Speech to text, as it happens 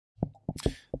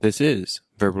This is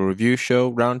Verbal Review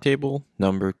Show Roundtable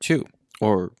number 2,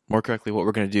 or more correctly, what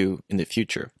we're going to do in the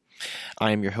future.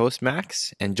 I am your host,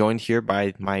 Max, and joined here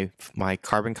by my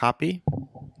carbon copy,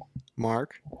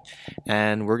 Mark.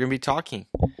 And we're going to be talking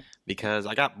because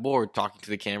I got bored talking to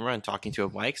the camera and talking to a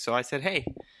mic, so I said, hey,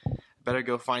 I better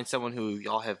go find someone who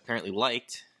y'all have apparently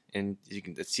liked, and you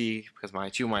can see because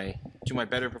two of my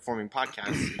better performing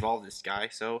podcasts involve this guy,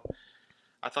 so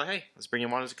I thought, hey, let's bring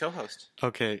him on as a co-host.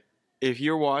 Okay, if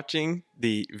you're watching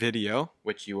the video,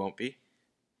 Which you won't be.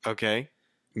 okay,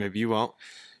 maybe you won't.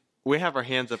 We have our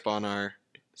hands up on our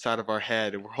side of our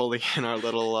head, and we're holding in our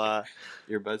little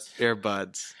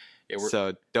earbuds. Yeah,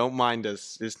 So don't mind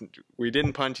us. We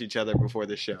didn't punch each other before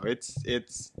the show. It's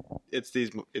these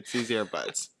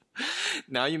earbuds.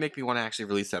 Now you make me want to actually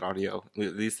release that audio,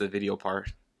 at least the video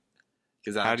part.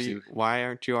 Why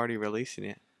aren't you already releasing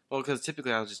it? Well, because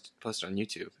typically I'll just post it on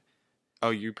YouTube. Oh,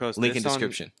 you post Link this in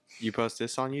description. You post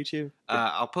this on YouTube?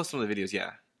 I'll post some of the videos.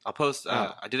 Yeah, I'll post.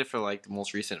 I did it for like the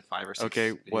most recent 5 or 6.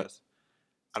 Okay, videos. what?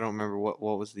 I don't remember what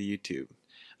was the YouTube.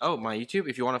 Oh, my YouTube.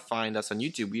 If you want to find us on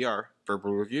YouTube, we are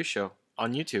Verbal Review Show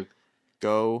on YouTube.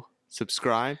 Go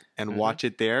subscribe and watch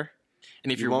it there.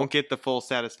 And if you won't get the full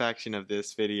satisfaction of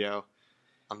this video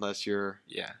unless you're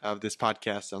of this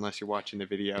podcast unless you're watching the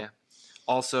video. Yeah.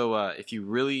 Also, if you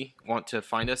really want to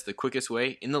find us, the quickest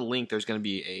way, in the link, there's going to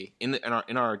be in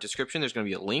our description, there's going to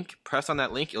be a link. Press on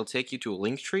that link. It'll take you to a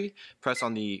link tree. Press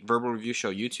on the Verbal Review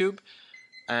Show YouTube,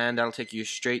 and that'll take you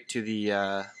straight to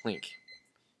the link.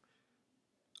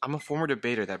 I'm a former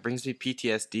debater. That brings me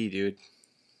PTSD, dude.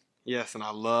 Yes, and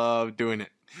I love doing it.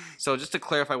 So just to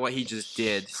clarify what he just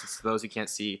did, since those who can't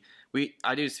see,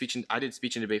 I did speech and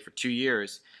debate for 2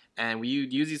 years, and we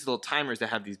use these little timers that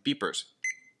have these beepers.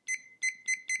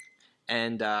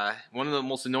 And one of the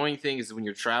most annoying things is when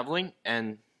you're traveling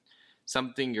and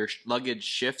your luggage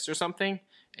shifts or something,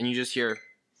 and you just hear.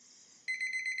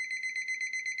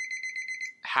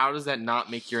 How does that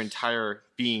not make your entire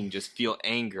being just feel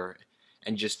anger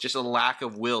and just a lack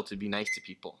of will to be nice to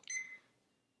people?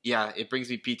 Yeah, it brings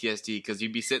me PTSD because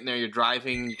you'd be sitting there, you're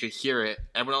driving, you could hear it,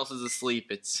 everyone else is asleep.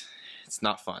 It's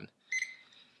not fun.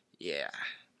 Yeah,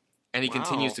 and he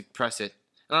continues to press it.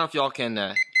 I don't know if y'all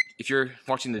can. If you're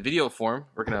watching the video form,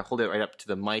 we're going to hold it right up to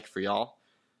the mic for y'all.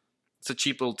 It's a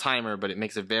cheap little timer, but it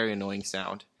makes a very annoying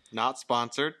sound. Not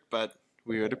sponsored, but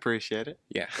we would appreciate it.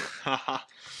 Yeah.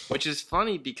 Which is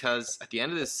funny because at the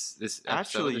end of this episode,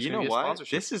 actually, you know what?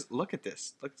 Look at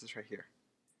this. Look at this right here.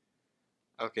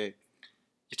 Okay. You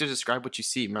have to describe what you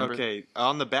see, remember? Okay.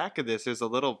 On the back of this, there's a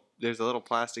little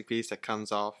plastic piece that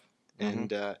comes off,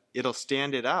 and it'll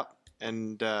stand it up,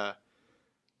 and like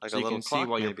so a you little can see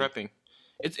while you're prepping.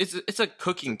 It's a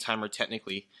cooking timer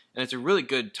technically, and it's a really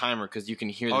good timer because you can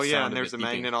hear the sound. Oh yeah, and of there's it a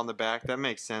beeping. magnet on the back. That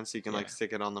makes sense. You can like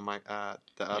stick it on the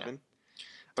oven.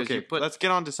 Okay, let's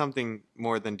get on to something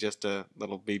more than just a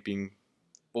little beeping.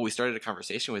 Well, we started a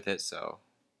conversation with it, so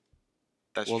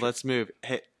that's well. True. Let's move.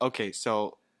 Hey, okay,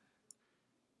 so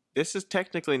this is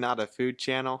technically not a food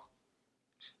channel.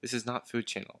 This is not Food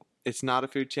Channel. It's not a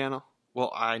food channel.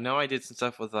 Well, I know I did some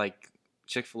stuff with like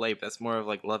Chick-fil-A, but that's more of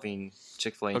like loving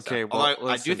Chick-fil-A and okay, stuff. well,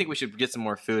 I do think we should get some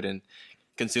more food and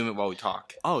consume it while we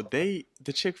talk. Oh, the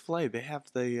Chick-fil-A, they have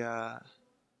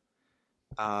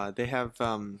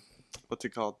what's it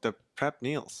called? The prep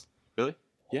meals. Really?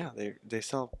 Yeah, they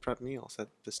sell prep meals at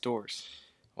the stores.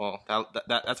 Well,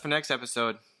 that's for next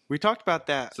episode. We talked about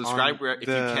that. Subscribe if you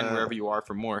can wherever you are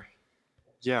for more.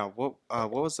 Yeah, what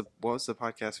was the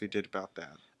podcast we did about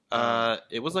that?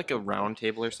 It was like a round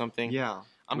table or something. Yeah.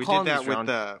 We did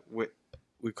that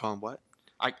we call them what?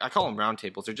 I call them round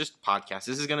tables. They're just podcasts.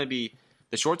 This is going to be,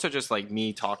 the shorts are just like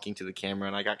me talking to the camera,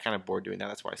 and I got kind of bored doing that.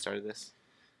 That's why I started this.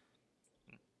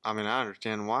 I mean, I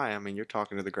understand why. I mean, you're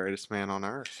talking to the greatest man on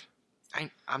earth.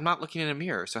 I'm not looking in a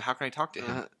mirror, so how can I talk to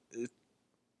him?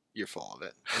 You're full of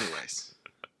it. Anyways.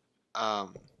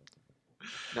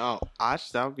 No,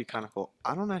 that would be kind of cool.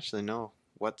 I don't actually know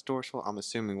what store's full. I'm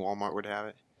assuming Walmart would have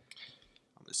it.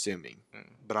 I'm assuming,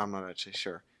 but I'm not actually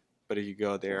sure. But if you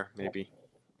go there, maybe.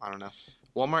 I don't know.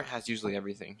 Walmart has usually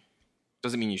everything.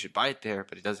 Doesn't mean you should buy it there,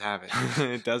 but it does have it.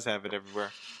 It does have it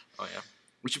everywhere. Oh yeah.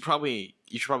 You should probably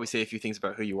say a few things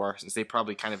about who you are, since they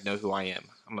probably kind of know who I am.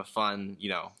 I'm a fun,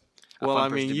 Well, fun I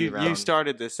mean, person to be you around.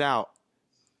 started this out.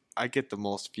 I get the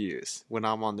most views when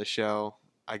I'm on the show.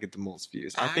 I get the most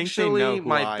views. I think they know who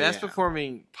my I best am.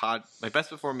 performing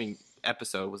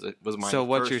episode was my So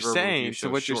what first you're Verbal saying? Review So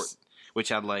Show what you're short, which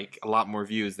had like a lot more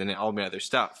views than all my other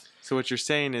stuff. So what you're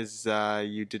saying is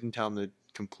you didn't tell them the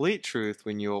complete truth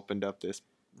when you opened up this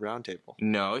roundtable.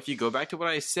 No, if you go back to what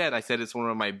I said it's one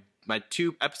of my my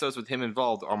 2 episodes with him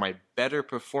involved are my better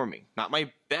performing, not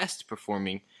my best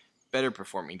performing, better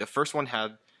performing. The first one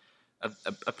had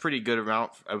a pretty good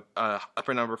amount,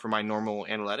 upper number for my normal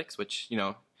analytics, which, you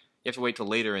have to wait till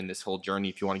later in this whole journey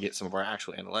if you want to get some of our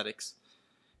actual analytics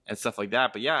and stuff like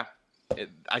that. But yeah,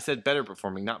 I said better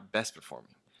performing, not best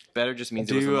performing. Better just means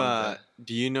it was among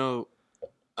do you know,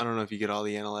 I don't know if you get all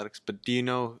the analytics, but do you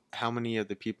know how many of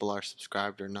the people are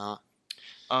subscribed or not?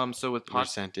 So with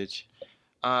percentage.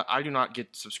 I do not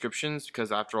get subscriptions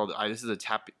because after all, this is that's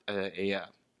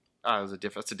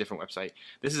a different website.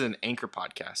 This is an Anchor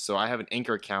podcast, so I have an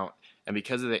Anchor account, and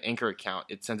because of the Anchor account,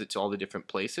 it sends it to all the different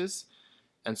places,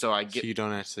 and so I get. So you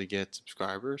don't actually get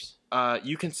subscribers?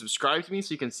 You can subscribe to me,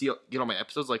 so you can get all my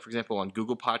episodes. Like for example, on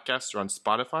Google Podcasts or on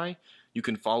Spotify, you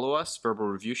can follow us, Verbal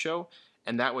Review Show,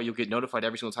 and that way you'll get notified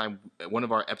every single time one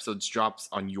of our episodes drops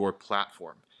on your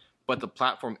platform. But the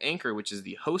platform Anchor, which is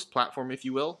the host platform, if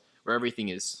you will, where everything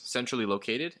is centrally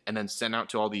located and then sent out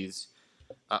to all these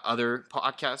other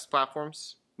podcast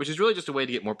platforms, which is really just a way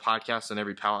to get more podcasts on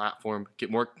every platform, get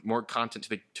more content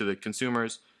to the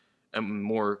consumers, and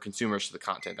more consumers to the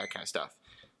content, that kind of stuff.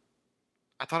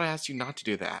 I thought I asked you not to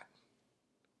do that.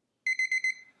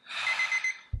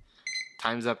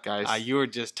 Time's up, guys. You were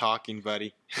just talking,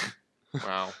 buddy.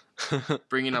 Wow.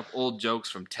 Bringing up old jokes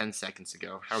from 10 seconds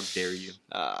ago. How dare you?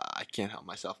 I can't help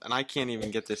myself. And I can't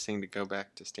even get this thing to go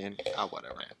back to standing.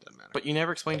 Whatever. It doesn't matter. But you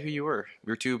never explained who you were.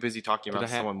 We were too busy talking about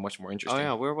someone much more interesting. Oh,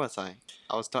 yeah. Where was I?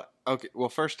 Okay. Well,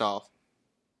 first off,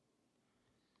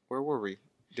 where were we?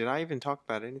 Did I even talk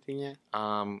about anything yet?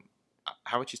 How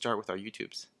about you start with our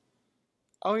YouTubes?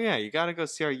 Oh, yeah. You got to go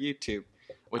see our YouTube.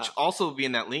 Which also will be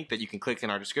in that link that you can click in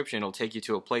our description. It'll take you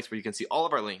to a place where you can see all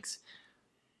of our links.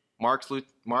 Mark's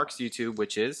YouTube,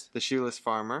 which is The Shoeless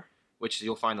Farmer, which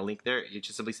you'll find a link there. You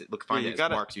just simply find it as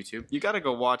Mark's YouTube. You got to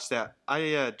go watch that.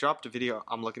 I dropped a video.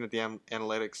 I'm looking at the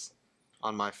analytics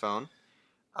on my phone.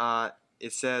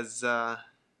 It says I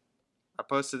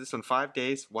posted this one 5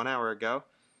 days, 1 hour ago.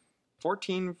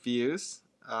 14 views.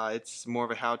 It's more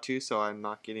of a how-to, so I'm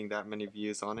not getting that many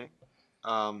views on it.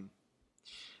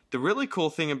 The really cool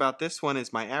thing about this one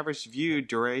is my average view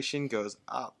duration goes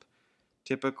up.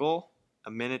 Typical. A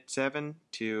minute 7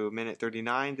 to a minute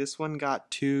 39. This one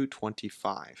got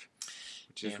 225,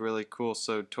 which is really cool.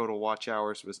 So total watch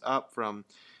hours was up from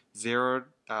 0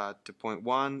 to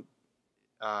 0.1.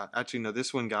 Actually, no,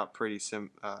 this one got pretty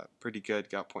good.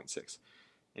 Got 0.6.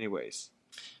 Anyways,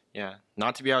 yeah,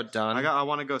 not to be outdone. I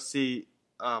want to go see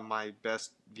my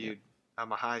best viewed,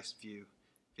 my highest view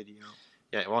video.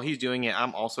 Yeah, while he's doing it,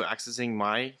 I'm also accessing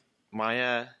my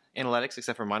analytics,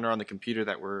 except for mine are on the computer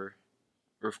that we're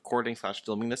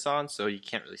recording/filming this on, so you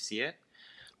can't really see it.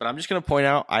 But I'm just going to point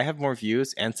out I have more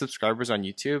views and subscribers on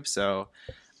YouTube, so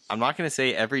I'm not going to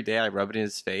say every day I rub it in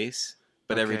his face,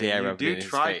 but every day I rub it in his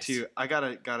face. I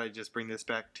gotta just bring this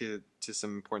back to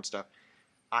some important stuff.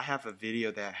 I have a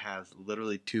video that has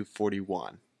literally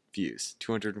 241 views.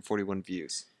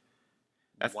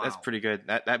 That's pretty good.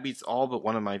 That beats all but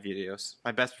one of my videos.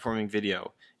 My best performing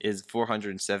video is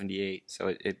 478,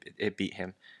 so it beat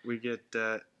him. We get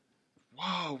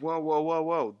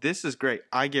Whoa. This is great.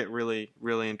 I get really,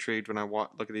 really intrigued when I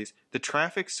look at these. The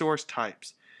traffic source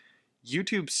types.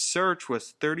 YouTube search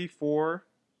was 34%,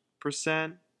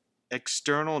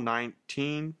 external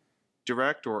 19%,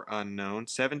 direct or unknown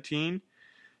 17%,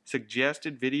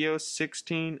 suggested videos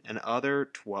 16%, and other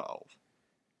 12%.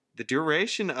 The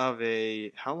duration of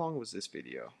how long was this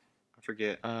video? I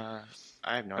forget. I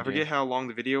have no idea. I forget how long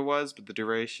the video was, but the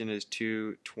duration is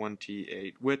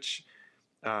 2:28, which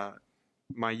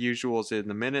my usual is in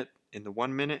the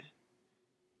 1 minute.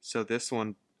 So this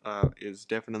one is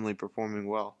definitely performing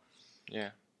well.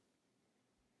 Yeah.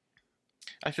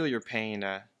 I feel your pain.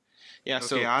 Yeah. Okay,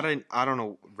 so I don't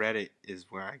know. Reddit is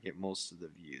where I get most of the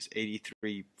views.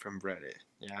 83 from Reddit.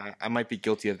 Yeah, I might be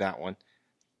guilty of that one.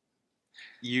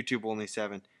 YouTube only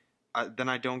 7. Then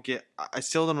I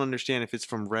still don't understand if it's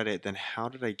from Reddit. Then how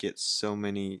did I get so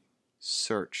many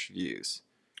search views?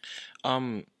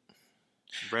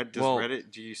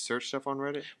 Reddit? Do you search stuff on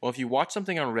Reddit? Well, if you watch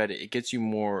something on Reddit, it gets you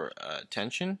more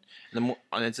attention. And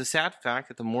it's a sad fact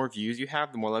that the more views you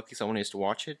have, the more likely someone is to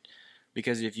watch it.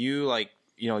 Because if you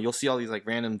you'll see all these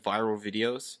random viral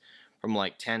videos from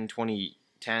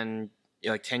 10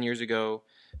 years ago,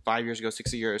 5 years ago,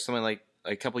 6 years, something like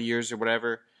a couple years or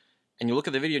whatever. And you look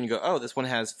at the video and you go, oh, this one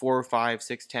has 4, 5,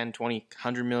 6, 10, 20,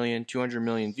 100 million, 200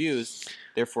 million views.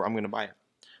 Therefore, I'm going to buy it.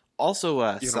 Also,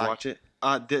 you gonna watch it?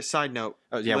 This side note.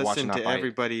 Listen to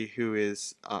everybody who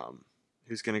is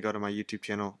who's going to go to my YouTube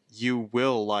channel. You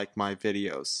will like my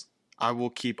videos. I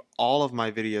will keep all of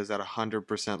my videos at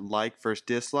 100% like versus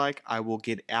dislike. I will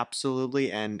get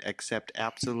absolutely and accept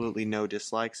absolutely no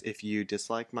dislikes. If you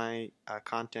dislike my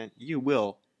content, you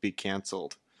will be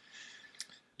canceled.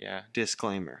 Yeah.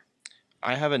 Disclaimer.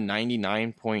 I have a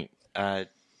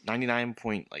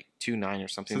 99.29 or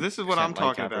something. So this is what I'm like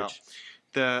talking average.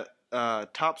 about. The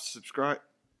top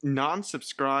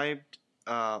non-subscribed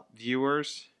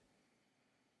viewers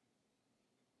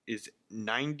is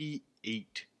 98%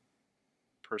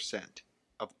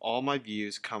 of all my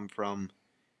views come from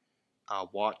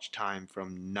watch time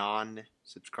from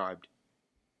non-subscribed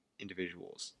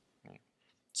individuals.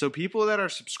 So people that are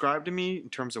subscribed to me in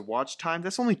terms of watch time,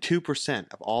 that's only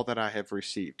 2% of all that I have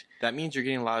received. That means you're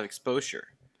getting a lot of exposure.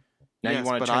 Now Yes, you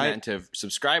want but to turn that into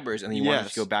subscribers, and then you want it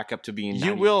Yes. to go back up to being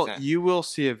 90%. You will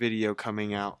see a video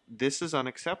coming out. This is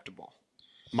unacceptable.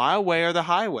 My way or the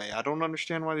highway. I don't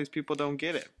understand why these people don't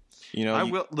get it. You know, I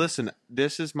will listen.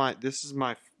 This is my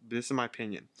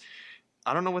opinion.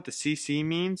 I don't know what the CC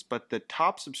means, but the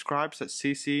top subscribes that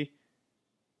CC,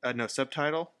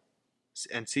 subtitle,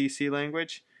 and CC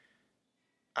language.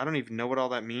 I don't even know what all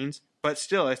that means, but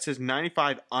still, it says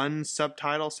 95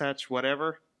 unsubtitle such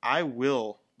whatever. I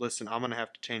will listen. I'm gonna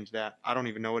have to change that. I don't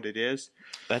even know what it is.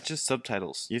 That's just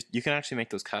subtitles. You can actually make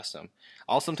those custom.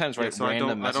 I'll sometimes write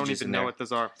random messages I don't even in know there. what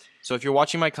those are. So if you're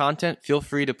watching my content, feel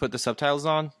free to put the subtitles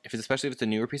on, especially if it's a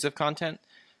newer piece of content,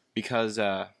 because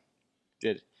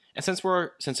good. And since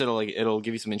it'll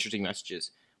give you some interesting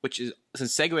messages, which is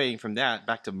since segueing from that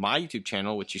back to my YouTube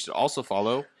channel, which you should also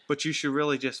follow. But you should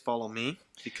really just follow me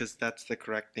because that's the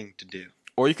correct thing to do.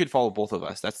 Or you could follow both of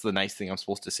us. That's the nice thing I'm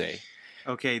supposed to say.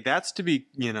 Okay, that's to be,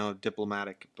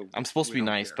 diplomatic. But I'm supposed to be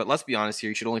nice, care. but let's be honest here.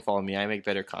 You should only follow me. I make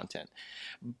better content.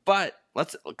 But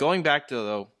going back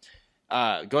to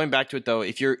it though,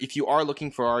 if you are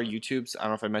looking for our YouTubes, I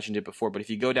don't know if I mentioned it before, but if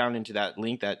you go down into that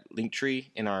link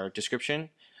tree in our description,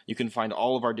 you can find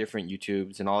all of our different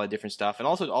YouTubes and all the different stuff, and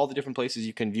also all the different places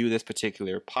you can view this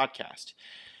particular podcast.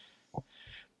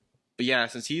 But yeah,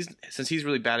 since he's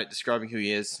really bad at describing who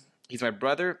he is, he's my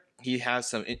brother. He has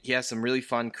some really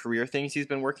fun career things he's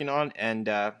been working on, and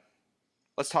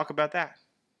let's talk about that.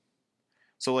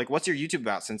 So, what's your YouTube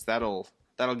about? Since that'll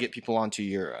get people onto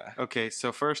your. Okay,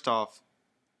 so first off,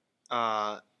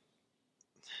 that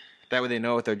way they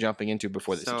know what they're jumping into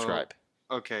before they subscribe.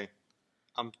 Okay,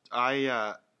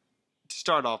 to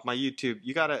start off my YouTube,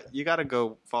 you gotta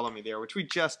go follow me there, which we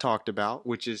just talked about,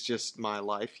 which is just my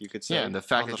life, you could say. Yeah, and the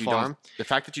fact that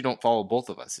you don't follow both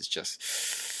of us is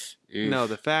just. Oof, no,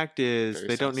 the fact is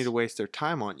they don't sus. need to waste their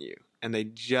time on you, and they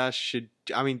just should.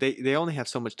 I mean, they only have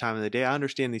so much time in the day. I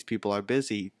understand these people are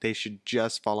busy. They should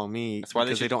just follow me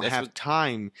because they don't have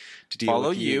time to deal with you.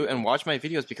 Follow you and watch my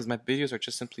videos because my videos are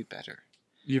just simply better.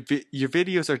 Your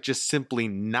videos are just simply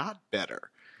not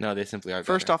better. No, they simply are.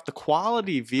 First off, the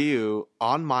quality view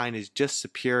on mine is just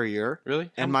superior.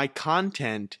 Really? And my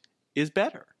content is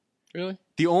better. Really?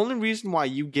 The only reason why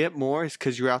you get more is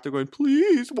because you're out there going,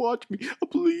 please watch me,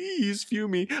 please view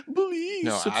me,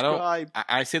 please subscribe.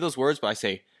 I say those words, but I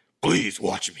say, please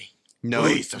watch me. No,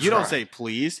 please subscribe. You don't say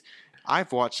please.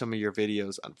 I've watched some of your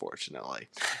videos, unfortunately.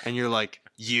 And you're like,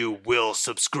 you will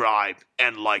subscribe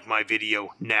and like my video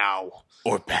now.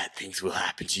 Or bad things will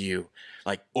happen to you.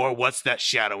 Or what's that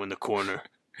shadow in the corner?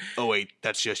 Oh, wait,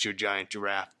 that's just your giant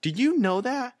giraffe. Did you know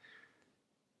that?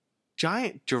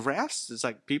 Giant giraffes is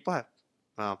people have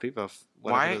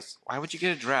why would you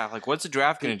get a giraffe? What's a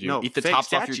giraffe gonna do? No, eat the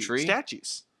tops off your tree?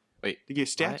 Statues. Wait, they get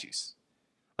statues.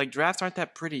 Giraffes aren't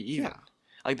that pretty either.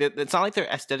 Yeah. It's not like they're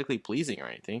aesthetically pleasing or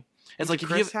anything. It's like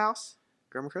Chris' house,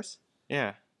 Grandma Chris.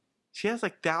 Yeah, she has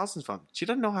thousands of them. She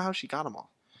doesn't know how she got them all.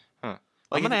 Huh?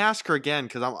 I'm gonna ask her again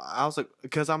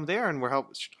because I'm there and we're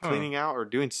cleaning out or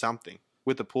doing something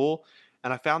with the pool,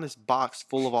 and I found this box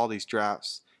full of all these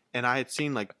giraffes. And I had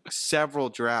seen several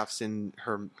giraffes in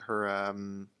her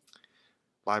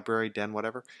library den,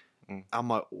 whatever. I'm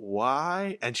like,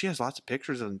 why? And she has lots of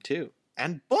pictures of them too,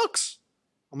 and books.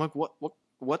 I'm like,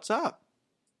 what's up?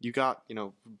 You got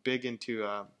big into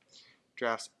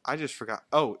giraffes. I just forgot.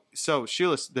 Oh, so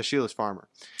the Sheila's Farmer.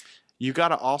 You got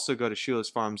to also go to Sheila's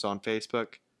Farms on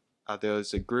Facebook.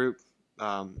 There's a group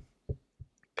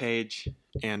page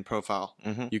and profile.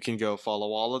 Mm-hmm. You can go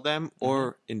follow all of them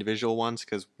or individual ones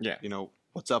because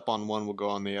what's up on one will go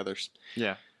on the others.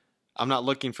 Yeah. I'm not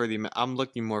looking for I'm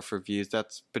looking more for views.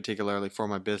 That's particularly for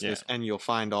my business, and you'll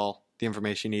find all the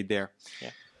information you need there. Yeah.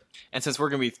 And since we're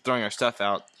gonna be throwing our stuff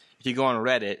out, if you go on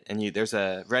Reddit and there's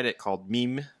a Reddit called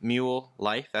Meme Mule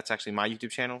Life. That's actually my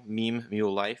YouTube channel, Meme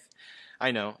Mule Life.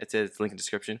 I know it's link in the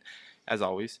description. As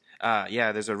always,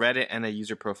 there's a Reddit and a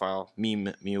user profile,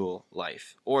 Meme Mule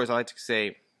Life, or as I like to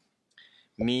say,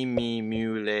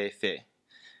 Mimimulefe,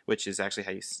 which is actually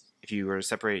how if you were to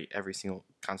separate every single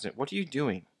consonant. What are you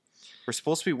doing? We're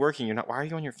supposed to be working. You're not. Why are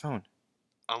you on your phone?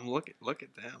 Look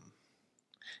at them.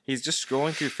 He's just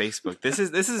scrolling through Facebook. This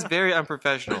is very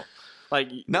unprofessional. Like,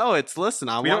 no, listen,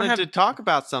 I we don't wanted have- to talk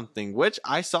about something, which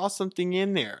I saw something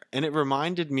in there, and it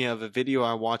reminded me of a video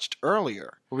I watched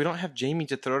earlier. we don't have Jamie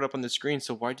to throw it up on the screen,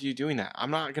 so why are you doing that? I'm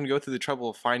not going to go through the trouble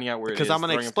of finding out where it is. Because I'm going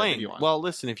to throwing up that explain. video on. Well,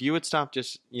 listen, if you would stop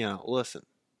just, listen.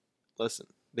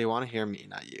 They want to hear me,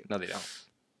 not you. No, they don't.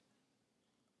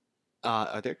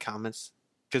 Are there comments?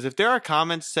 Because if there are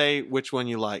comments, say which one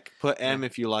you like. Put M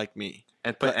if you like me.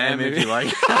 And put M if you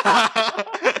like.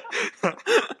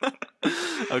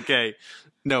 Okay.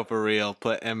 No, for real.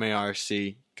 Put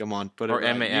MARC. Come on, put it Or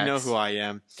right. MAX. You know who I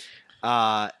am.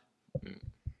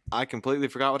 I completely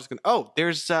forgot what it's going to... Oh,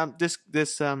 there's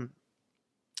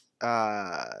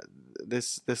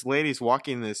this lady's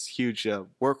walking this huge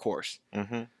workhorse.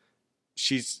 Mm-hmm.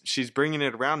 She's bringing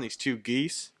it around these two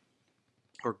geese.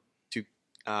 Or two...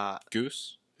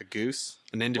 Goose? A goose.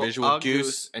 An individual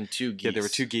goose. And two geese. Yeah, there were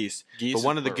two geese. Geese But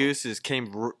one is of the plural. gooses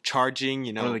came charging,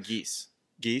 One of the geese.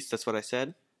 Geese, that's what I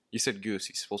said? You said goose.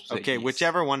 You're supposed to say Okay, geese.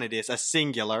 whichever one it is, a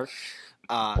singular.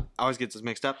 I always get this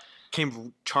mixed up.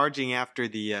 Came charging after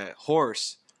the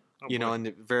horse, boy.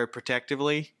 and very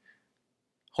protectively.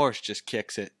 Horse just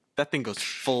kicks it. That thing goes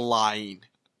flying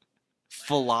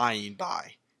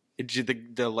by.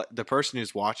 The person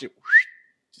who's watching,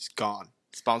 just gone.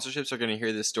 Sponsorships are going to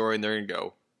hear this story and they're going to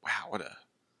go, wow, what a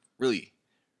really,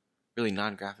 really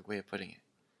non-graphic way of putting it.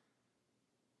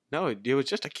 No, it was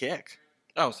just a kick.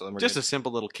 Oh, so then we're Just good. a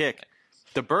simple little kick.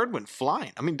 The bird went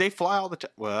flying. I mean, they fly all the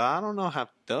time. Well, I don't know how.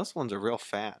 Those ones are real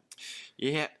fat.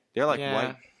 Yeah. They're like Yeah.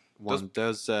 white ones.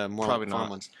 Those more probably like farm not.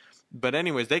 ones. But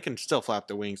anyways, they can still flap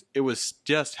their wings. It was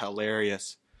just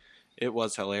hilarious. It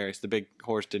was hilarious. The big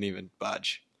horse didn't even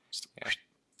budge. Just- Yeah.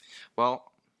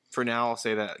 Well, for now, I'll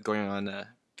say that going on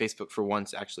Facebook for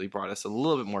once actually brought us a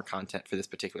little bit more content for this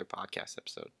particular podcast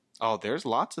episode. Oh, there's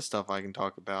lots of stuff I can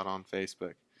talk about on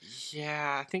Facebook.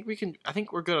 Yeah, I think we can. I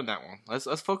think we're good on that one.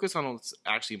 Let's focus on what's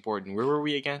actually important. Where were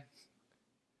we again?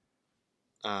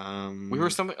 We were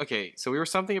something. Okay, so we were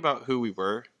something about who we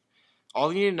were.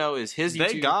 All you need to know is his YouTube.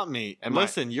 They got me. and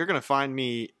Listen, you're gonna find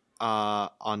me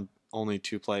on only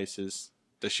two places: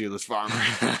 the Shoeless Farmer,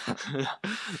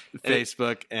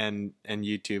 Facebook, and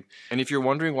YouTube. And if you're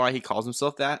wondering why he calls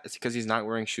himself that, it's because he's not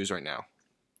wearing shoes right now.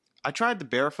 I tried the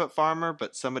Barefoot Farmer,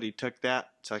 but somebody took that,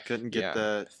 so I couldn't get Yeah,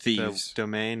 the thieves.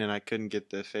 domain, and I couldn't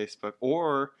get the Facebook.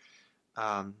 Or,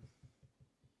 I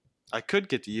could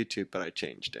get the YouTube, but I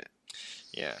changed it.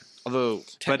 Yeah. Although,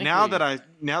 But now that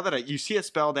I you see it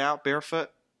spelled out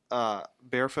Barefoot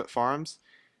Farms,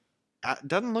 it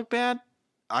doesn't look bad.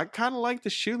 I kind of like the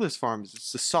Shoeless Farms.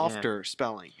 It's the softer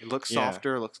spelling. It looks Yeah.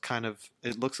 softer. It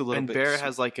looks a little and bit. Bear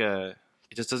has like a.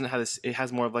 It just doesn't have this. It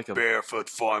has more of like a. Barefoot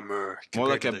Farmer. More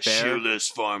like compared a to the bear? Shoeless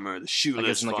Farmer. The Shoeless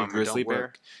Like, isn't like a Farmer grizzly don't bear?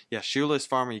 work. Yeah, Shoeless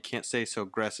Farmer. You can't say so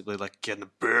aggressively like getting a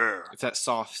bear. It's that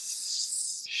soft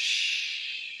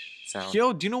sound.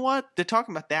 Yo, do you know what? They're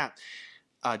talking about that.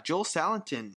 Joel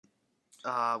Salatin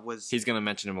was. He's gonna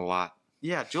mention him a lot.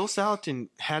 Yeah, Joel Salatin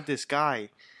had this guy.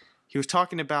 He was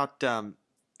talking about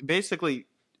basically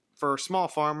for small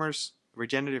farmers,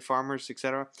 regenerative farmers,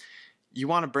 etc. You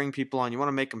want to bring people on. You want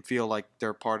to make them feel like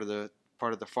they're part of the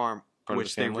farm, Part of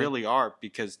which the they family. really are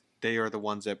because they are the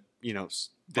ones that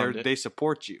Fund it. they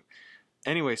support you.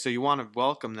 Anyway, so you want to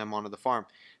welcome them onto the farm.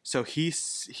 So he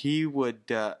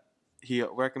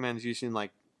recommends using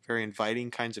like very inviting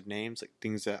kinds of names, like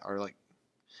things that are like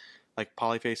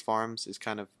Polyface Farms is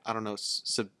kind of, I don't know,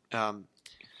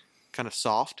 kind of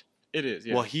soft. It is.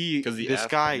 Yeah. Well, 'Cause the this F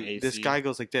guy and AC. this guy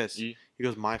goes like this. E. He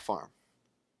goes, my farm.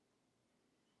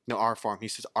 No, our farm. He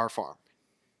says our farm.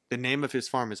 The name of his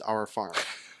farm is our farm.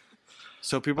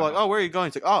 So people are like, oh, where are you going?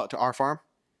 It's like, oh, to our farm.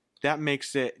 That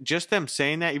makes it, just them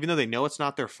saying that, even though they know it's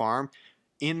not their farm,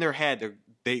 in their head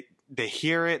they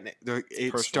hear it. It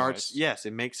starts. personalized. Yes,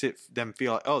 it makes them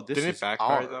feel like, oh, this Didn't it is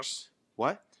backfire, though? ours.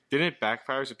 What? Didn't it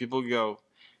backfire? So people go,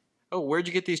 "Oh, where'd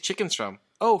you get these chickens from?"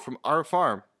 "Oh, from our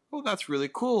farm." "Oh, that's really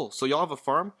cool. So y'all have a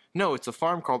farm?" "No, it's a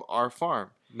farm called Our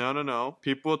Farm." No.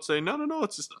 People would say, no.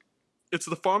 It's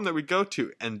the farm that we go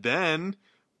to, and then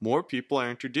more people are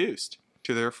introduced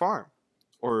to their farm.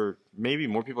 Or maybe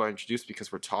more people are introduced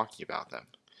because we're talking about them.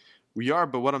 We are,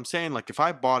 but what I'm saying, like, if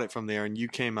I bought it from there and you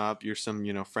came up, you're some,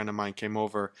 friend of mine came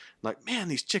over, like, man,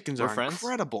 these chickens We're are friends?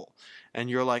 incredible. And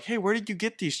you're like, hey, where did you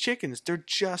get these chickens? They're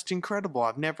just incredible.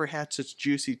 I've never had such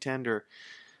juicy, tender.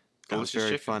 That was Delicious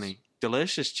very chickens. funny.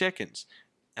 Delicious chickens.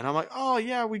 And I'm like, oh,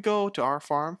 yeah, we go to our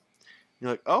farm.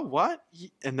 You're like, oh, what?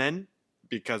 And then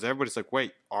because everybody's like,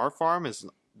 wait, our farm is,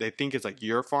 they think it's like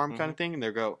your farm kind of thing. And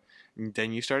and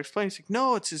then you start explaining, it's like,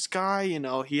 no, it's this guy,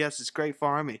 he has this great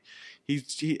farm.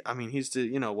 He's the,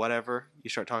 whatever. You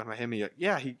start talking about him and you're like,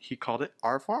 yeah, he called it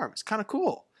our farm. It's kind of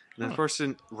cool. And the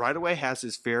person right away has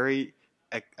this very,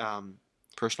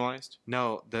 personalized?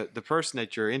 no, the person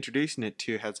that you're introducing it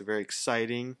to has a very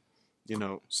exciting,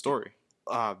 Story.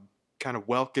 kind of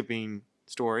welcoming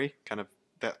story, kind of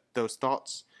those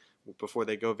thoughts before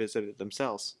they go visit it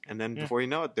themselves, and then before you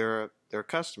know it, they're a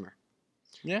customer.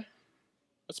 Yeah,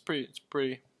 it's pretty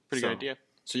good idea.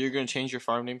 So you're gonna change your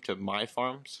farm name to My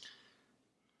Farms?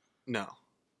 No,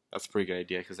 that's a pretty good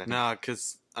idea because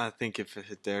I think if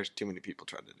there's too many people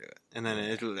trying to do it, and then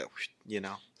it'll,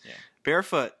 Yeah.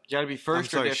 Barefoot. You gotta be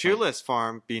first. I'm sorry, Shoeless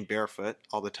Farm being barefoot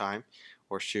all the time,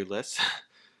 or shoeless.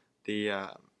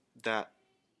 That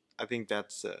I think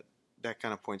that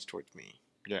kind of points towards me.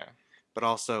 Yeah. But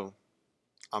also,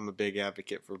 I'm a big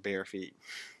advocate for bare feet.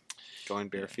 Going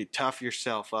bare feet. Toughen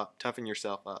yourself up.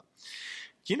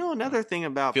 Another thing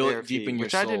about Feel bare it deep feet, in your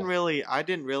which soul. I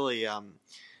didn't really, I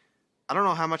don't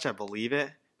know how much I believe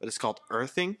it, but it's called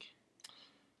earthing.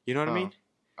 You know what I mean?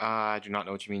 I do not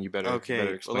know what you mean. You better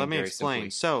Okay, explain. well, let me very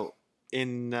explain. simply.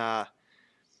 So,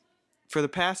 for the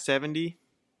past 70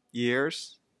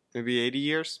 years, maybe 80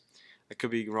 years, I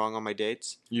could be wrong on my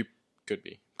dates. You could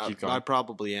be. Keep going. I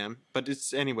probably am. But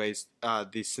it's, anyways,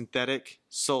 the synthetic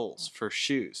soles for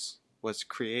shoes was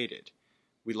created.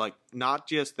 We not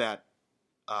just that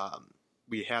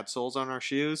we had soles on our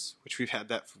shoes, which we've had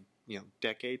that for,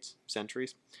 decades,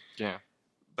 centuries. Yeah.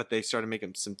 But they started making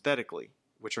them synthetically,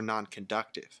 which are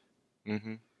non-conductive.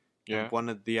 Mm-hmm. Yeah. And one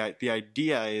of the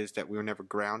idea is that we were never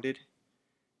grounded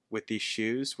with these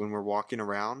shoes when we're walking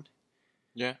around.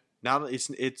 Yeah. Now it's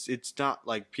not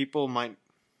like people might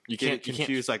get it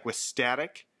confused like with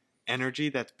static energy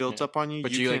that's built up on you.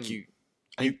 But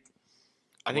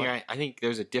I think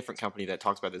there's a different company that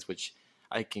talks about this, which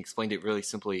I can explain it really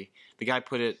simply. The guy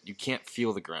put it, you can't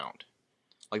feel the ground.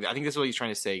 Like, I think that's what he's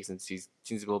trying to say, since he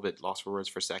seems a little bit lost for words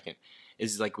for a second.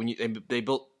 Is like when they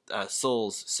built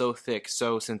soles so thick,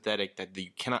 so synthetic that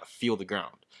you cannot feel the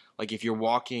ground. Like if you're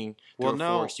walking through a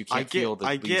forest, you can't feel the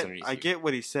leaves underneath you. I get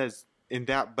what he says in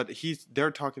that, but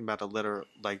they're talking about a literal,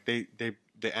 like the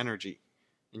energy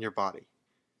in your body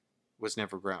was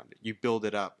never grounded. You build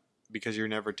it up because you're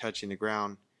never touching the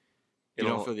ground. You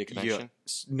don't feel the connection?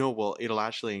 It'll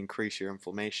actually increase your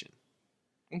inflammation.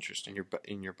 Interesting.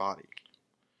 In your body.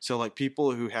 So like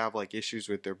people who have like issues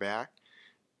with their back,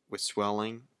 with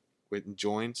swelling, with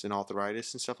joints and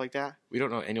arthritis and stuff like that. We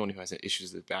don't know anyone who has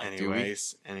issues with back.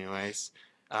 Anyways,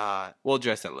 we'll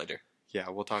address that later. Yeah,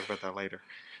 we'll talk about that later.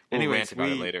 We'll rant about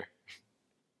it later.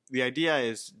 The idea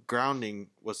is grounding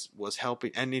was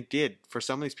helping, and it did. For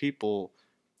some of these people,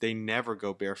 they never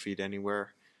go bare feet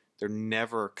anywhere. They're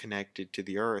never connected to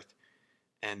the earth,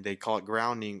 and they call it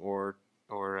grounding or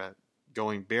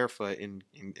going barefoot in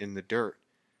the dirt.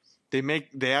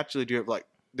 They actually do it. Like,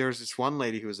 there's this one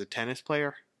lady who was a tennis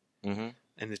player in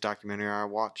this documentary I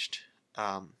watched.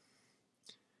 Was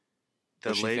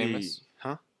she famous?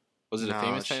 Huh? Was it a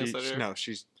famous tennis player? No,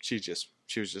 she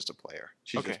was just a player.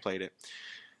 She just played it.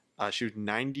 She was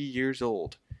 90 years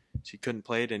old. She couldn't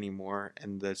play it anymore,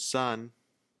 and the son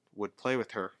would play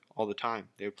with her all the time.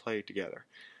 They would play together.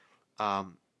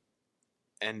 And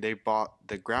they bought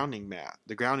the grounding mat.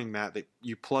 The grounding mat that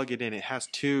you plug it in. It has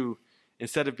two.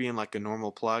 Instead of being like a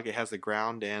normal plug, it has the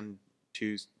ground and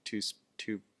two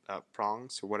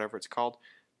prongs or whatever it's called.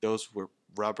 Those were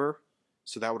rubber,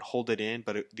 so that would hold it in.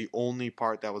 But the only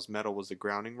part that was metal was the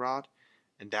grounding rod,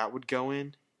 and that would go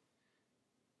in,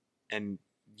 and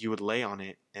you would lay on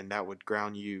it, and that would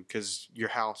ground you, because your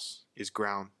house is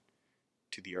ground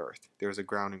to the earth. There's a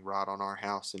grounding rod on our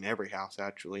house, in every house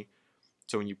actually.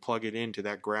 So when you plug it into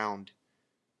that ground,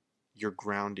 you're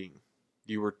grounding.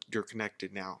 You're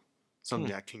connected now.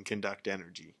 Something that can conduct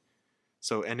energy.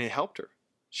 So, and it helped her.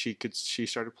 She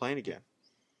started playing again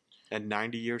at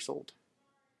 90 years old.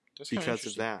 That's because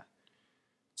of that.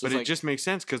 So but it just makes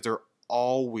sense because they're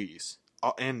always,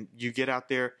 and you get out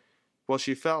there. Well,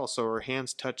 she fell, so her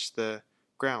hands touch the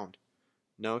ground.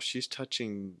 No, she's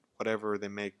touching whatever they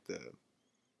make the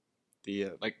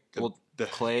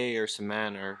clay or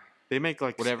cement or they make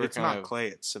like whatever. It's not clay,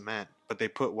 it's cement, but they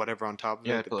put whatever on top of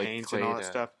it, the paints and all that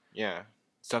stuff. Yeah.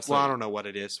 Well, I don't know what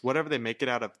it is. Whatever they make it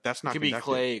out of, that's not. It could be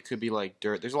clay. It could be like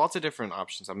dirt. There's lots of different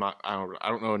options. I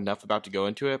don't know enough about to go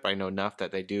into it, but I know enough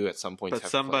that they do at some point. But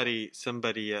somebody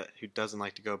who doesn't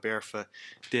like to go barefoot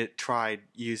tried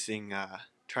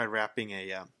wrapping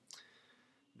a.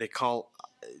 They call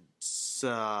it's.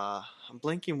 I'm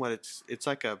blanking what it's. It's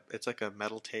like a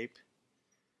metal tape.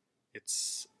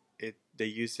 They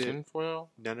use it. Tinfoil?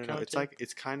 No. kinda It's tape? like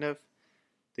it's kind of.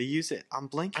 They use it. I'm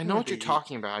blanking. I know what you're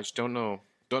talking about. I just don't know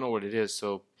what it is.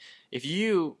 So, if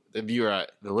you, the viewer,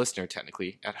 the listener,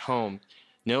 technically at home,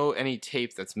 know any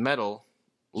tape that's metal,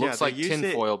 looks they like use it-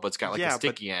 tinfoil, but it's got like yeah, a but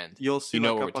sticky end. You'll see You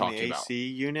know like what up we're on the talking AC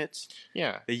about. units.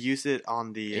 Yeah. They use it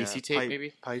on the AC tape,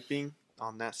 maybe? piping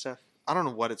on that stuff. I don't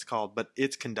know what it's called, but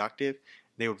it's conductive.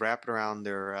 They would wrap it around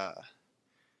their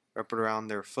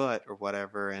foot or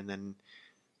whatever, and then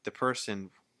the person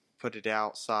put it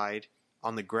outside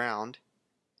on the ground,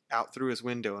 out through his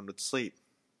window, and would sleep.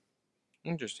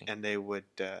 Interesting. And they would.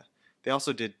 They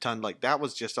also did that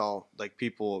was just all like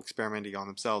people experimenting on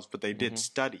themselves, but they did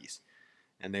studies,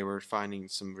 and they were finding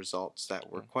some results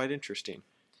that were quite interesting.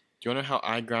 Do you want to know how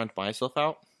I ground myself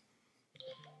out?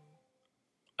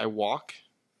 I walk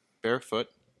barefoot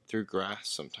through grass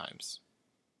sometimes.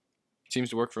 Seems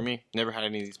to work for me. Never had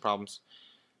any of these problems.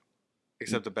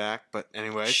 Except the back, but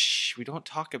anyway. Shh, we don't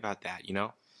talk about that, you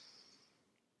know?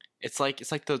 It's like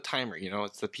the timer, you know?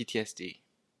 It's the PTSD.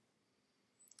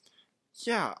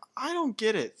 Yeah, I don't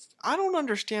get it. I don't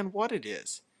understand what it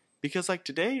is. Because like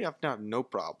today, I've got no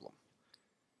problem.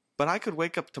 But I could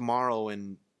wake up tomorrow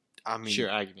and, I mean... Sheer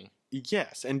agony.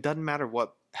 Yes, and doesn't matter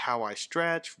how I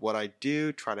stretch, what I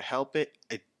do, try to help it.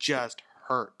 It just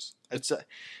hurts.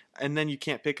 And then you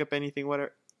can't pick up anything,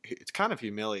 whatever. It's kind of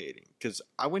humiliating. Because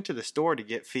I went to the store to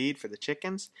get feed for the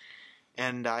chickens.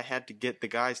 And I had to get the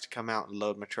guys to come out and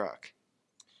load my truck.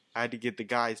 I had to get the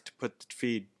guys to put the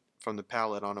feed from the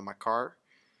pallet onto my cart,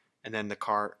 and then the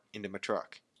cart into my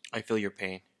truck. I feel your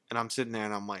pain. And I'm sitting there,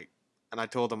 and I'm like, and I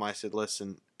told them, I said,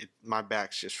 listen, my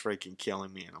back's just freaking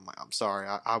killing me. And I'm like, I'm sorry,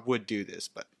 I would do this,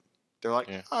 but they're like,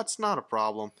 oh, it's not a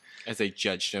problem. As they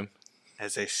judged him.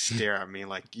 As they stare at me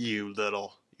like, you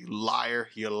liar,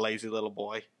 you lazy little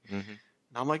boy. Mm-hmm.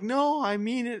 And I'm like, no, I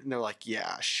mean it. And they're like,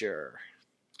 yeah, sure.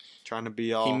 Trying to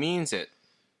be all... He means it.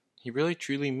 He really,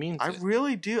 truly means it. I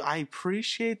really do. I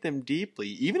appreciate them deeply.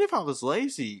 Even if I was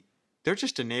lazy, they're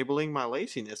just enabling my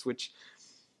laziness, which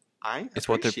I appreciate. It's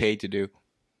what they're paid to do.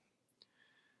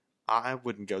 I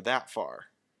wouldn't go that far.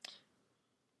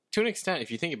 To an extent, if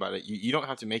you think about it, you don't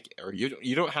have to make or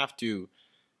you don't have to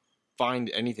find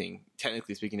anything,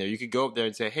 technically speaking, there. You could go up there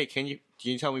and say, hey, can you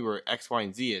tell me where X, Y,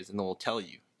 and Z is? And they'll tell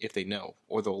you if they know,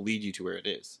 or they'll lead you to where it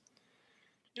is.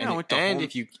 Yeah,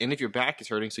 if your back is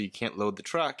hurting, so you can't load the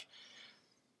truck,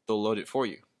 they'll load it for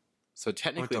you. So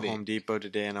technically, I went to Home Depot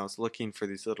today, and I was looking for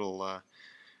these little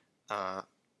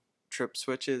trip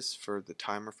switches for the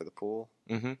timer for the pool.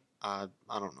 Mm-hmm. I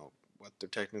don't know what they're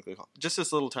technically called. Just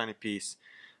this little tiny piece.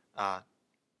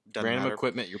 Random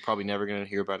equipment you're probably never going to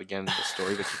hear about again in the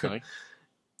story, but keep going.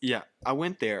 Yeah, I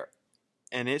went there,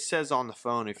 and it says on the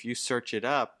phone, if you search it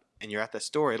up and you're at the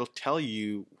store, it'll tell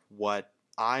you what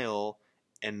aisle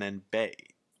and then bay.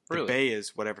 Really? The bay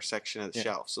is whatever section of the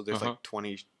shelf. So there's like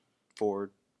 24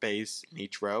 bays in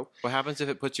each row. What happens if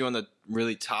it puts you on the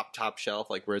really top shelf,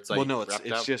 like where it's like? Well, no, wrapped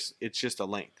it's up? just a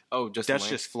length. Oh, just that's a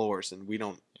length? just floors, and we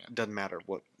don't. Doesn't matter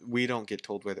what we don't get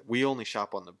told with it. We only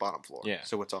shop on the bottom floor. Yeah.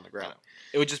 So it's on the ground.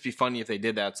 It would just be funny if they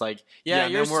did that. It's like,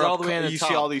 yours is we're all the way on the you top.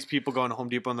 see all these people going to Home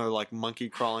Depot, and they're like monkey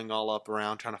crawling all up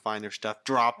around trying to find their stuff,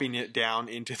 dropping it down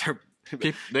into their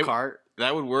cart.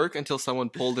 That would work until someone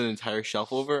pulled an entire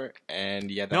shelf over, and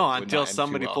that until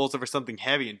somebody pulls over something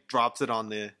heavy and drops it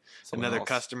on another else.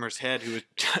 Customer's head who was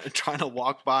trying to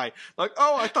walk by. Like,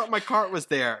 oh, I thought my cart was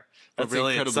there. But That's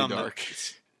really, incredibly dark.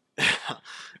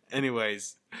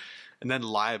 Anyways, and then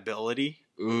liability.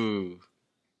 Ooh,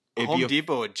 Home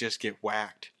Depot would just get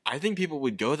whacked. I think people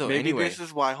would go though. Maybe anyway. this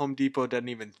is why Home Depot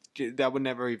that would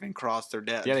never even cross their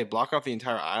desk. Yeah, they block off the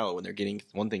entire aisle when they're getting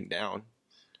one thing down.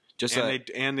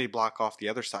 They block off the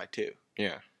other side too.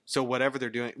 Yeah. So whatever they're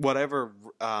doing, whatever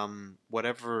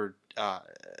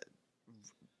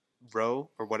row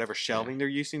or whatever shelving they're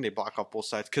using, they block off both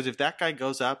sides. Because if that guy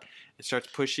goes up and starts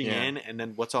pushing in, and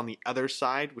then what's on the other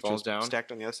side, which falls is down,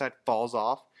 stacked on the other side, falls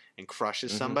off and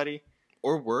crushes somebody,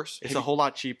 or worse, it's a whole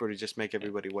lot cheaper to just make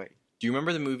everybody wait. Do you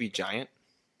remember the movie Giant?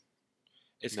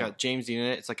 It's got James Dean in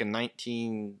it. It's like a late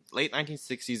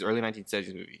 1960s, early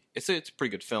 1970s movie. It's a pretty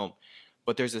good film.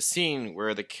 But there's a scene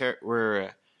where the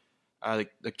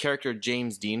character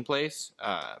James Dean plays,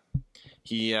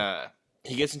 he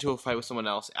gets into a fight with someone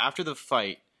else. After the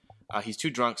fight, he's too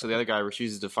drunk, so the other guy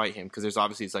refuses to fight him because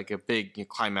it's like a big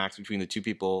climax between the two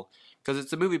people. Because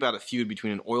it's a movie about a feud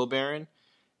between an oil baron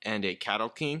and a cattle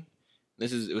king.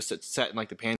 It was set in like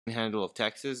the Panhandle of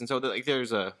Texas, and so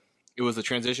it was a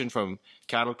transition from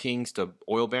cattle kings to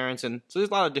oil barons, and so there's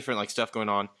a lot of different stuff going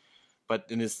on. But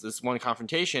in this one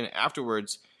confrontation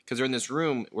afterwards, because they're in this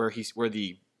room where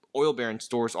the oil baron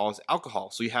stores all his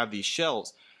alcohol. So you have these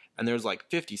shelves, and there's like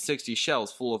 50, 60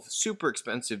 shelves full of super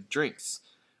expensive drinks,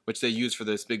 which they use for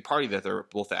this big party that they're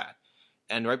both at.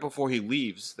 And right before he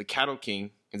leaves, the Cattle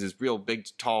King is this real big,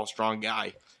 tall, strong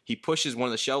guy. He pushes one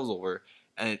of the shelves over,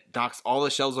 and it knocks all the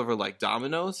shelves over like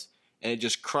dominoes, and it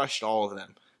just crushed all of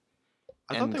them.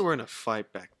 I thought they were in a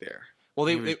fight back there. Well,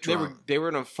 they were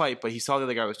in a fight, but he saw the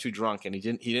other guy was too drunk, and he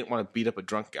didn't want to beat up a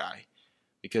drunk guy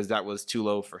because that was too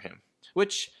low for him.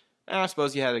 Which I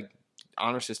suppose he had an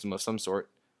honor system of some sort,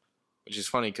 which is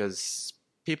funny because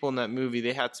people in that movie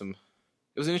they had some.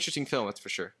 It was an interesting film, that's for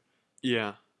sure.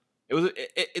 Yeah.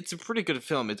 It's a pretty good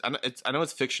film. I know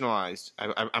it's fictionalized.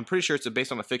 I'm pretty sure it's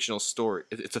based on a fictional story.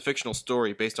 It's a fictional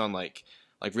story based on like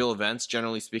real events,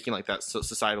 generally speaking, like that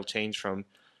societal change from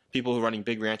people who are running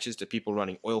big ranches to people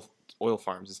running oil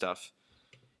farms and stuff.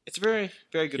 It's a very,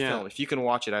 very good film. If you can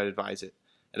watch it, I'd advise it.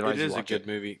 It is a good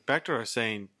movie. Back to what I was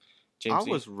saying, James I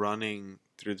was running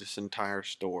through this entire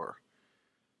store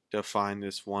to find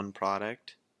this one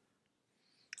product.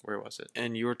 Where was it?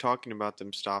 And you were talking about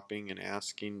them stopping and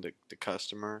asking the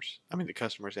customers. I mean, the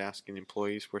customers asking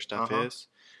employees where stuff is.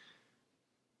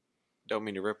 Don't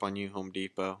mean to rip on you, Home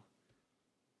Depot.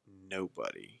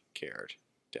 Nobody cared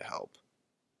to help.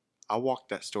 I walked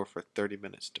that store for 30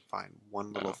 minutes to find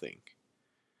one little thing.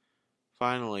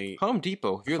 Finally, Home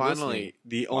Depot. If you're listening,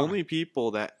 the only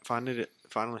people that finally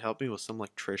helped me was some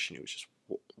electrician who was just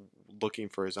looking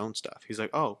for his own stuff. He's like,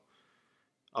 "Oh,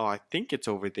 I think it's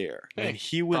over there," and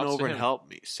he went over and helped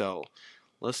me. So,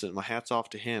 listen, my hat's off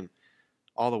to him.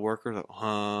 All the workers,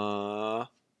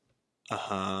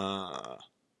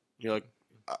 You're like,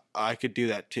 I could do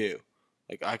that too.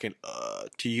 Like I can,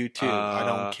 to you too. I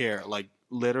don't care. Like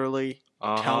literally,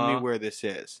 tell me where this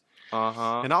is.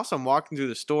 And also, I'm walking through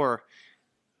the store.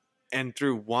 And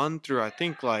through I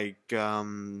think like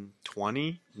 29,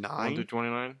 1 through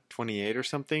 29, 28 or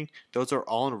something. Those are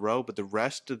all in a row, but the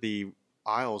rest of the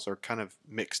aisles are kind of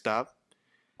mixed up.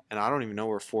 And I don't even know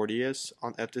where 40 is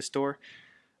at this store.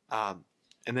 And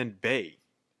then Bay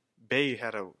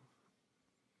had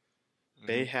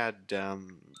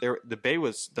the Bay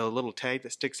was the little tag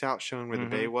that sticks out showing where the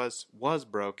Bay was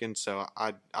broken. So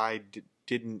I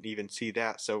didn't even see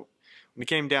that. So when it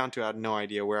came down to it, I had no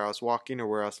idea where I was walking or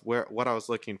what I was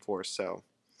looking for. So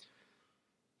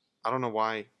I don't know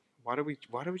why. Why do we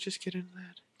just get into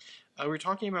that? We were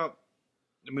talking about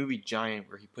the movie Giant,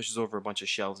 where he pushes over a bunch of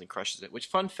shelves and crushes it. Which,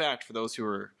 fun fact for those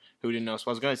who didn't know, so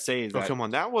what I was going to say is come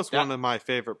on, that was one of my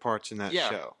favorite parts in that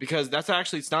show. Because that's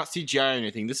actually, it's not CGI or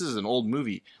anything. This is an old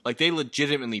movie. Like they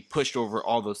legitimately pushed over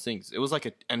all those things. It was like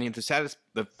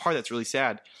the part that's really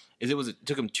sad is it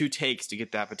took them 2 takes to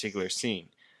get that particular scene.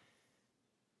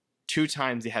 2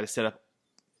 times they had to set up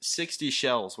 60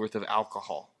 shells worth of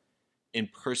alcohol in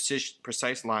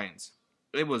precise lines.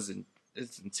 It's an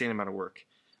insane amount of work.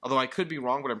 Although I could be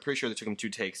wrong, but I'm pretty sure they took them 2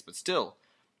 takes. But still,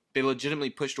 they legitimately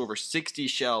pushed over 60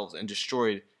 shelves and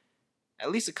destroyed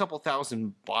at least a couple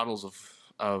thousand bottles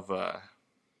of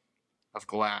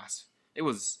glass. It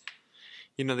was,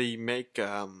 they make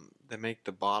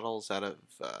the bottles out of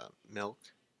milk.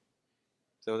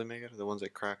 Is that what they make it? The ones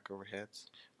that crack over heads.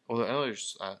 Well, the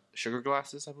others, sugar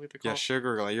glasses, I believe they're called. Yeah,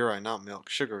 sugar glass. You're right, not milk.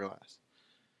 Sugar glass.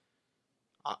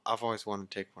 I've always wanted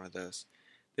to take one of those.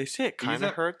 They say it kind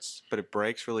of hurts, but it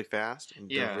breaks really fast, and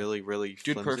they're really, really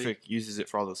flimsy. Dude Perfect uses it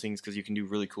for all those things because you can do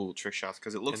really cool trick shots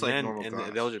because it looks like normal glass.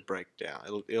 And they'll just break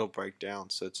down. It'll break down,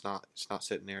 so it's not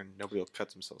sitting there and nobody will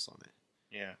cut themselves on it.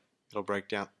 Yeah. It'll break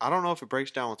down. I don't know if it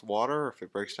breaks down with water or if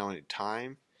it breaks down in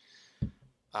time.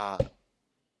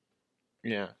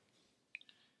 Yeah.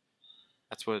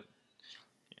 That's what.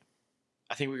 Yeah.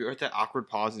 I think we're at that awkward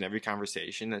pause in every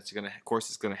conversation. Of course,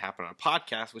 it's gonna happen on a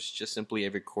podcast, which is just simply a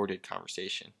recorded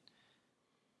conversation.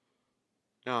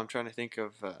 No, I'm trying to think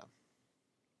of.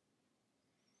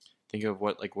 Think of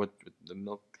what the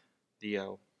milk, I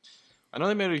know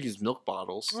they made her use milk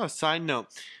bottles. Oh, side note,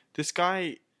 this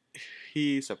guy,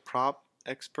 he's a prop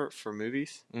expert for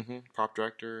movies. Mm-hmm. Prop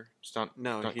director, stunt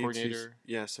coordinator.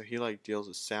 So he deals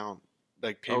with sound,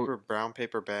 brown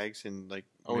paper bags and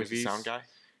movies. He's a sound guy.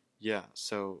 Yeah.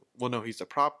 So, no, he's a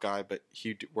prop guy, but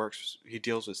he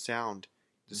deals with sound.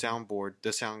 The soundboard,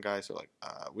 the sound guys are like,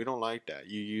 we don't like that.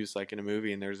 You use in a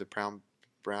movie and there's a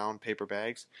brown paper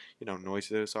bags. You know how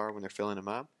noisy those are when they're filling them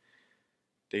up.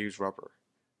 They use rubber.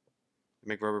 They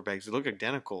make rubber bags. They look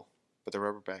identical, but they're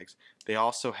rubber bags. They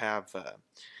also have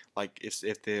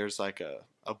if there's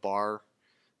a bar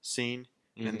scene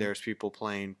and there's people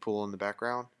playing pool in the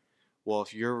background. Well,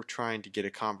 if you're trying to get a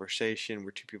conversation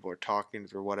where 2 people are talking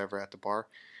or whatever at the bar,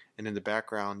 and in the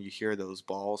background you hear those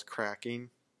balls cracking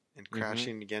and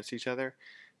crashing against each other,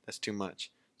 that's too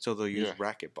much. so they'll use Yeah.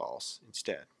 racquetballs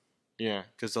instead Yeah.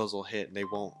 because those will hit and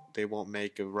they won't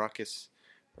make a ruckus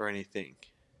or anything.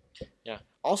 Yeah.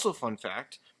 Also, fun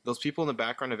fact: those people in the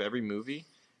background of every movie,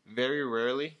 very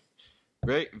rarely,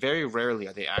 very rarely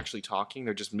are they actually talking.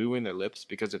 They're just moving their lips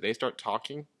because if they start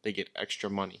talking, they get extra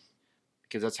money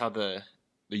because that's how the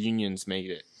unions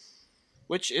made it,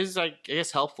 which is I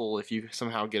guess helpful if you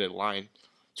somehow get a line.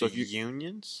 So The if you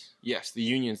unions, yes, the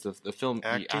unions, the film,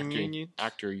 acting unions.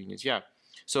 actor unions, yeah.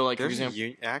 So like There's for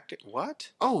example, acting.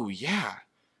 What? oh yeah,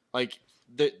 like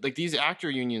these actor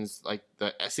unions, like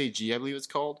the SAG, I believe it's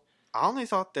called. I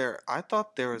thought there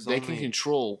was They only. can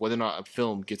control whether or not a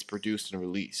film gets produced and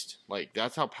released. Like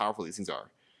that's how powerful these things are.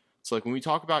 So like when we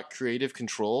talk about creative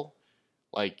control,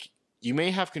 like you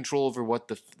may have control over what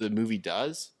the movie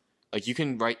does. Like you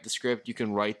can write the script, you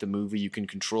can write the movie, you can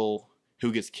control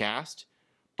who gets cast,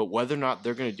 but whether or not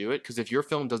they're going to do it, because if your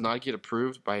film does not get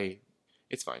approved by,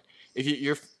 it's fine. If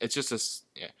you're, it's just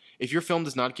a yeah. If your film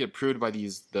does not get approved by the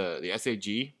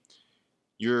SAG,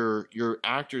 your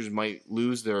actors might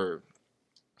lose their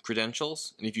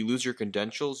credentials, and if you lose your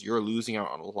credentials, you're losing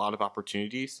out on a lot of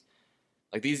opportunities.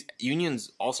 Like these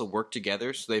unions also work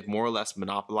together, so they've more or less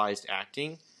monopolized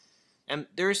acting, and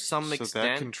there is some So extent.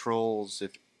 that controls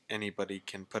if anybody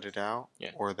can put it out,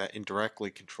 Yeah. or that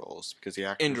indirectly controls because the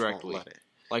actors Indirectly. won't let it.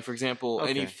 Like for example,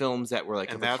 any Okay. films that were like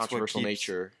And of a that's what controversial keeps-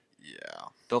 nature, Yeah.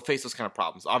 they'll face those kind of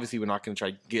problems. Obviously, we're not going to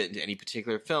try to get into any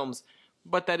particular films,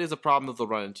 but that is a problem that they'll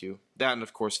run into. That and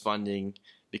of course funding,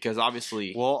 because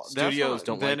obviously Well, studios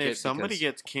don't then like it. if somebody because-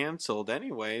 gets canceled,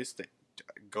 anyways, they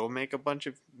go make a bunch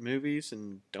of movies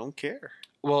and don't care.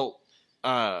 Well,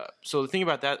 so the thing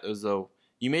about that is though,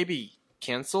 you may be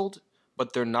canceled,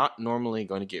 but they're not normally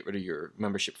going to get rid of your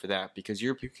membership for that because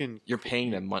you're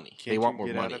paying them money. Can't They want you more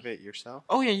get money. out of it yourself?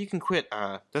 Oh yeah, you can quit.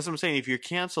 That's what I'm saying. If you're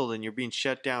canceled and you're being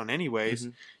shut down anyways,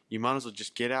 Mhm. you might as well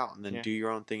just get out and then Yeah. do your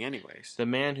own thing anyways. The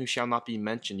man who shall not be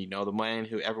mentioned, the man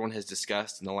who everyone has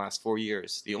discussed in the last 4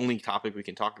 years, the only topic we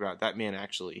can talk about, that man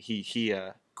actually, he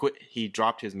quit, he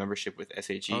dropped his membership with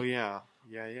SAG. Oh yeah.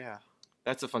 Yeah.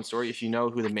 That's a fun story if you know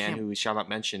who the I man can't- who we shall not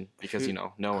mention, because, Who-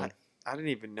 no one. I didn't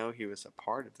even know he was a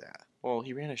part of that. Well,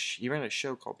 he ran a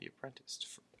show called The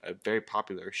Apprentice, a very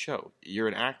popular show. You're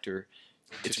an actor.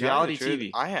 It's To tell you reality the truth,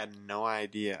 TV. I had no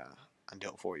idea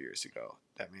until 4 years ago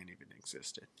that man even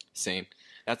existed. Same.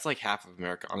 That's like half of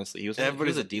America, honestly. He was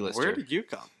a D-lister. Where did you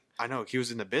come? I know he was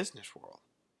in the business world.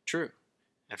 True.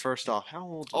 And first off, how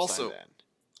old was Also, I then?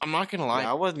 I'm not gonna lie.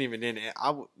 Yeah, I wasn't even in it.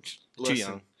 Too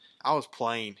young. I was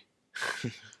playing.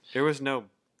 There was none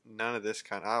of this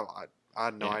kind. I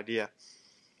had no Yeah. idea.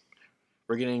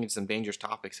 We're getting into some dangerous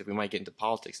topics. If we might get into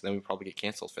politics, and then we probably get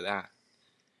canceled for that.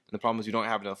 And the problem is we don't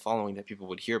have enough following that people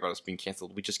would hear about us being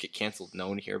canceled. We just get canceled. No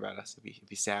one would hear about us. It'd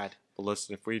be sad. But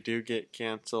listen, if we do get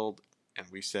canceled and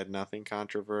we said nothing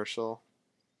controversial,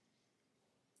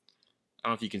 I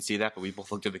don't know if you can see that, but we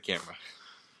both looked at the camera.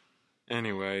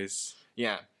 anyways,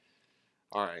 Yeah.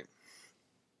 all right,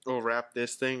 we'll wrap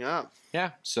this thing up.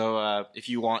 Yeah. So if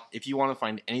you want to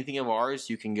find anything of ours,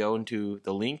 you can go into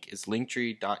the link. It's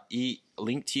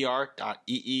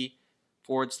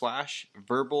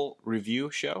linktr.ee/verbal review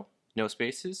show, no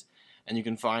spaces, and you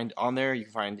can find on there. You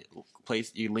can find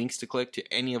links to click to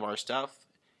any of our stuff,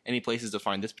 any places to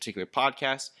find this particular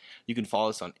podcast. You can follow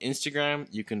us on Instagram.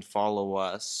 You can follow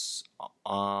us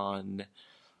on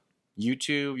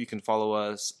YouTube. You can follow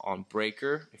us on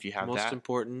Breaker if you have Most that.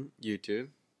 important, YouTube,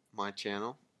 my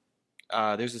channel.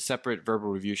 There's a separate verbal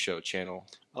review show channel.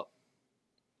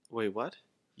 Wait, what?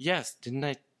 Yes, didn't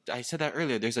I? I said that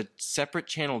earlier. There's a separate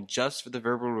channel just for the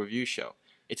verbal review show.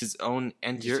 It's its own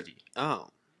entity. Oh,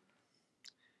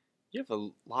 you have a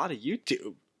lot of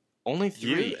YouTube. Only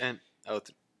 3. You and I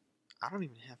don't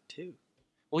even have 2.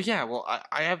 Well, yeah. Well,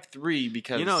 I have 3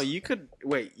 because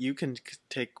You can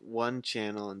take one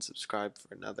channel and subscribe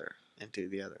for another and do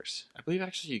the others. I believe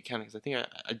actually you can because I think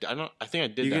I think I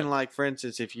did You that. can, like, for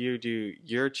instance, if you do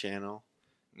your channel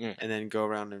Yeah. and then go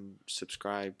around and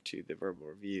subscribe to the verbal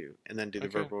review and then do the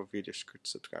Okay. verbal review to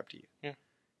subscribe to you. Yeah.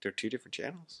 They're 2 different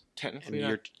channels. And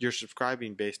Technically, you're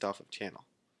subscribing based off of channel.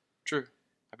 true.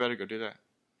 I better go do that.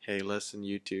 Hey, listen,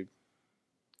 YouTube.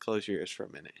 Close your ears for a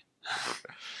minute.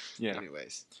 Yeah.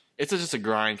 Anyways. It's just a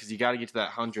grind because you got to get to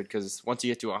that 100. Because once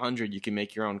you get to 100, you can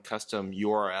make your own custom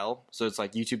URL. So it's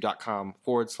like youtube.com/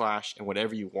 and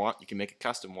whatever you want, you can make a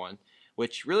custom one,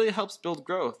 which really helps build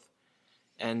growth.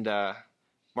 And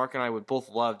Mark and I would both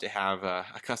love to have a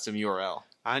custom URL.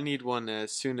 I need one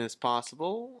as soon as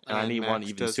possible. And I need one Max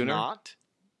even does sooner? Not.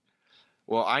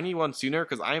 Well, I need one sooner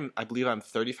because I believe I'm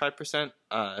 35%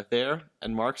 there,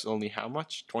 and Mark's only how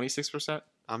much? 26%.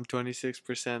 I'm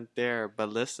 26% there, but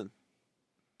listen.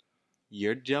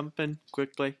 You're jumping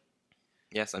quickly.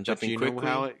 Yes, I'm But jumping you quickly.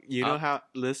 know how.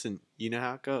 Listen, you know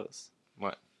how it goes.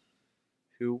 What?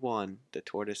 Who won, the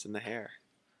tortoise and the hare?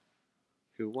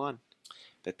 Who won,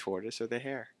 the tortoise or the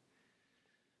hare?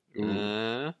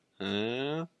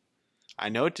 I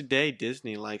know today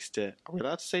Disney likes to. Are we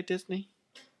allowed to say Disney?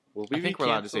 Will we I think be we're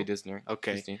allowed to say canceled? Disney.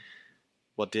 Okay. Disney.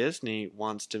 Well, Disney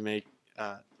wants to make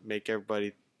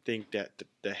everybody think that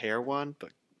the hare won,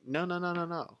 but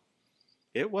no.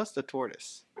 It was the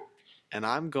tortoise, and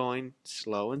I'm going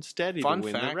slow and steady Fun to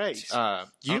win fact. the race.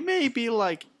 You may be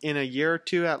like in a year or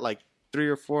two at like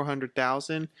 300,000 or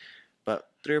 400,000, but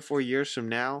 3 or 4 years from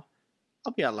now,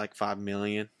 I'll be at like 5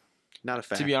 million. Not a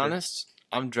factor. To be honest,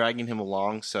 I'm dragging him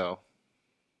along, so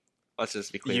let's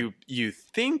just be clear. You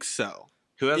think so?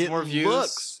 Who has more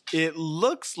views? It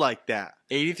looks like that.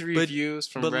 83 views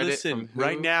from but Reddit. Listen, from who?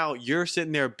 right now you're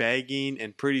sitting there begging,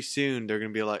 and pretty soon they're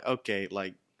gonna be like, okay,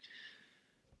 like,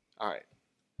 all right.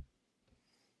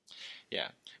 Yeah.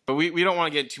 But we don't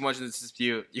want to get too much into this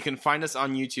dispute. You can find us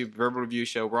on YouTube, Verbal Review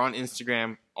Show. We're on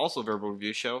Instagram, also Verbal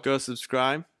Review Show. Go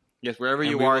subscribe. Yes, wherever And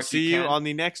you we are. will If see you you can. on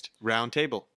the next round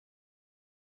table.